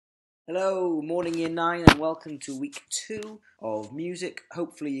Hello, morning year 9 and welcome to week 2 of music.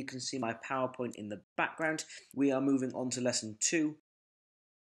 Hopefully you can see my PowerPoint in the background. We are moving on to lesson 2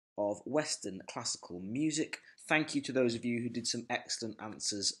 of Western classical music. Thank you to those of you who did some excellent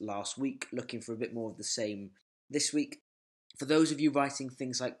answers last week. Looking for a bit more of the same this week. For those of you writing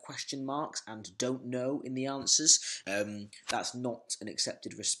things like question marks and don't know in the answers, that's not an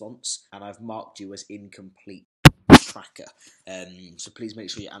accepted response and I've marked you as incomplete tracker. So please make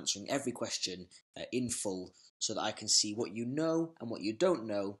sure you're answering every question in full so that I can see what you know and what you don't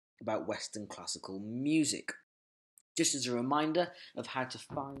know about Western classical music. Just as a reminder of how to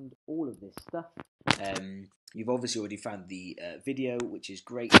find all of this stuff, you've obviously already found the video, which is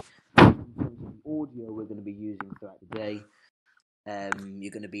great. In terms of the audio we're going to be using throughout the day,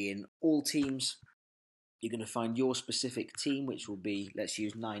 you're going to be in all teams. You're going to find your specific team, which will be, let's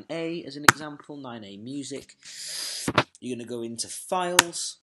use 9A as an example, 9A music. You're going to go into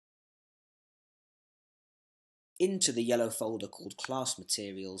files, into the yellow folder called class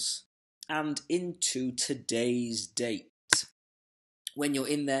materials, and into today's date. When you're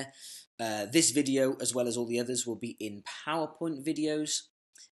in there, this video, as well as all the others, will be in PowerPoint videos.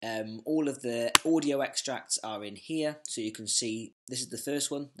 All of the audio extracts are in here, so you can see this is the first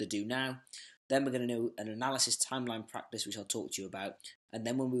one, the do now. Then we're going to do an analysis timeline practice, which I'll talk to you about, and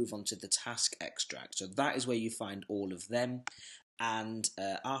then we'll move on to the task extract. So that is where you find all of them. And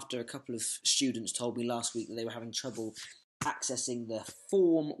after a couple of students told me last week that they were having trouble accessing the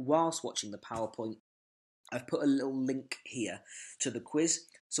form whilst watching the PowerPoint, I've put a little link here to the quiz.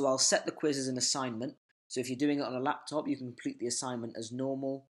 So I'll set the quiz as an assignment. So if you're doing it on a laptop, you can complete the assignment as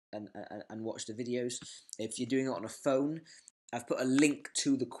normal and watch the videos. If you're doing it on a phone, I've put a link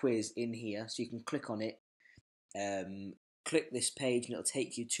to the quiz in here, so you can click on it, click this page, and it'll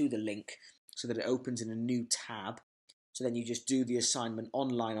take you to the link so that it opens in a new tab. So then you just do the assignment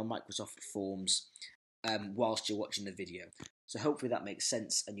online on Microsoft Forms whilst you're watching the video. So hopefully that makes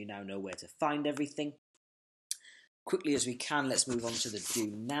sense and you now know where to find everything. Quickly as we can, let's move on to the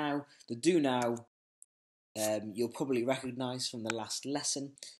do now. The do now you'll probably recognise from the last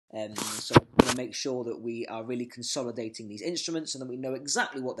lesson. So I'm going to make sure that we are really consolidating these instruments and that we know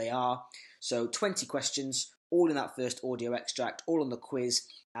exactly what they are. So 20 questions, all in that first audio extract, all on the quiz.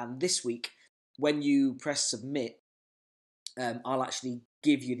 And this week, when you press submit, I'll actually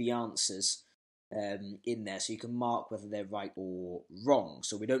give you the answers in there, so you can mark whether they're right or wrong.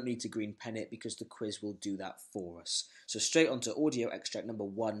 So we don't need to green pen it because the quiz will do that for us. So straight on to audio extract number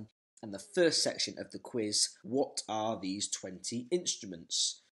 1 and the first section of the quiz. What are these 20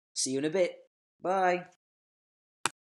 instruments? See you in a bit. Bye.